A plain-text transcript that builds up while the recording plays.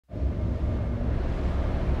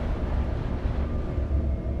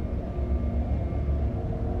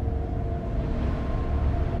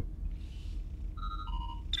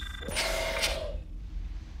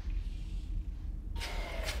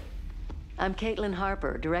I'm Caitlin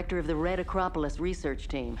Harper, director of the Red Acropolis research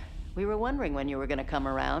team. We were wondering when you were gonna come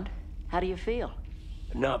around. How do you feel?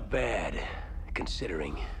 Not bad,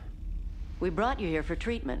 considering. We brought you here for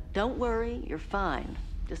treatment. Don't worry, you're fine.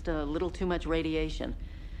 Just a little too much radiation.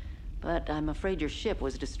 But I'm afraid your ship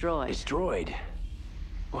was destroyed. Destroyed?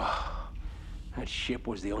 Wow. That ship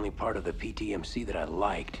was the only part of the PTMC that I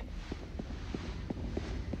liked.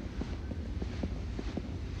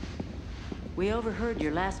 We overheard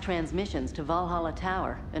your last transmissions to Valhalla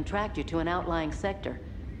Tower and tracked you to an outlying sector.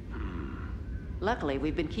 Luckily,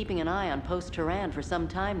 we've been keeping an eye on Post Turan for some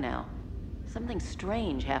time now. Something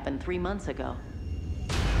strange happened 3 months ago.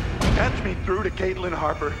 Patch me through to Caitlin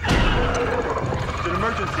Harper. It's an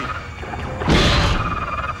emergency.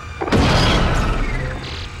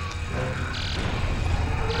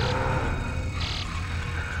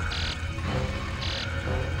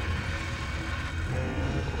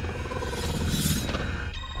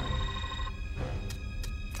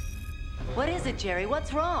 What is it, Jerry?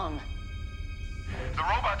 What's wrong? The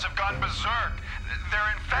robots have gone berserk.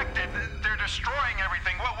 They're infected. They're destroying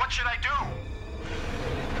everything. What should I do?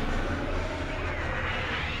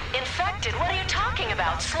 Infected? What are you talking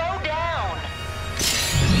about? Slow down!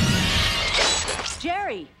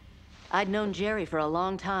 Jerry! I'd known Jerry for a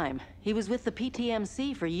long time. He was with the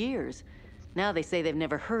PTMC for years. Now they say they've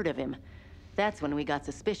never heard of him. That's when we got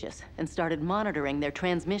suspicious and started monitoring their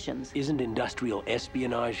transmissions. Isn't industrial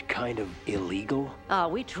espionage kind of illegal?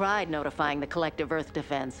 We tried notifying the Collective Earth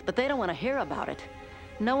Defense, but they don't want to hear about it.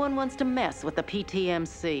 No one wants to mess with the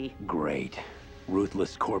PTMC. Great.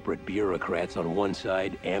 Ruthless corporate bureaucrats on one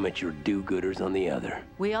side, amateur do-gooders on the other.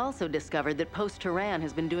 We also discovered that Post Turan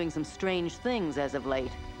has been doing some strange things as of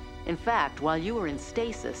late. In fact, while you were in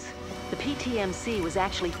stasis, the PTMC was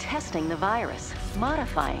actually testing the virus,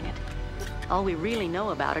 modifying it. All we really know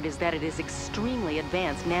about it is that it is extremely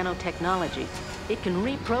advanced nanotechnology. It can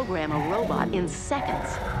reprogram a robot in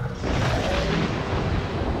seconds.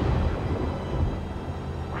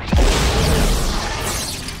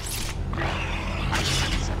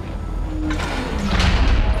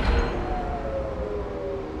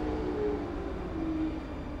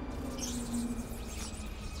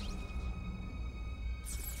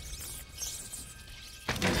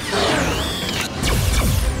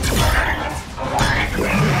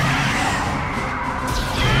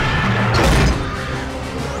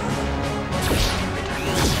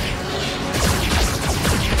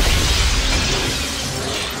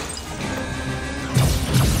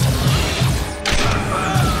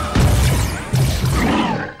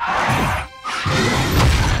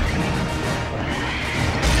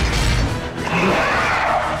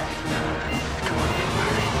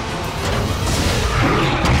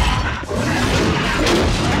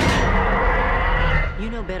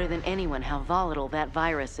 Better than anyone how volatile that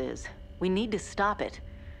virus is. We need to stop it.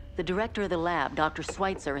 The director of the lab, Dr.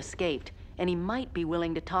 Schweitzer, escaped, and he might be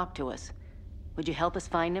willing to talk to us. Would you help us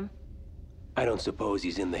find him? I don't suppose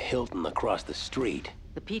he's in the Hilton across the street.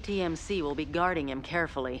 The PTMC will be guarding him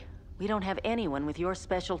carefully. We don't have anyone with your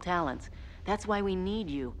special talents. That's why we need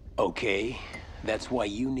you. Okay, that's why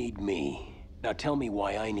you need me. Now tell me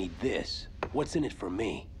why I need this. What's in it for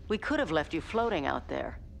me? We could have left you floating out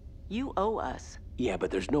there. You owe us. Yeah,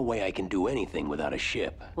 but there's no way I can do anything without a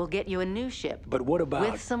ship. We'll get you a new ship. But what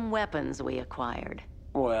about... With some weapons we acquired.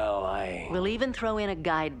 Well, We'll even throw in a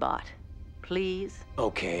guide bot. Please?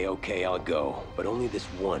 Okay, I'll go. But only this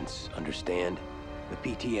once, understand? The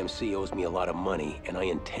PTMC owes me a lot of money, and I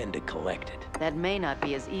intend to collect it. That may not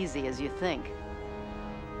be as easy as you think.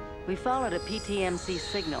 We followed a PTMC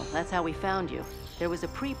signal. That's how we found you. There was a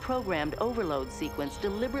pre-programmed overload sequence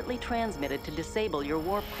deliberately transmitted to disable your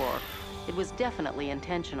warp core. It was definitely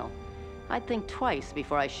intentional. I'd think twice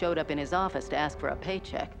before I showed up in his office to ask for a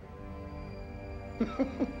paycheck.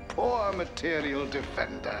 Poor material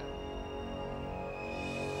defender.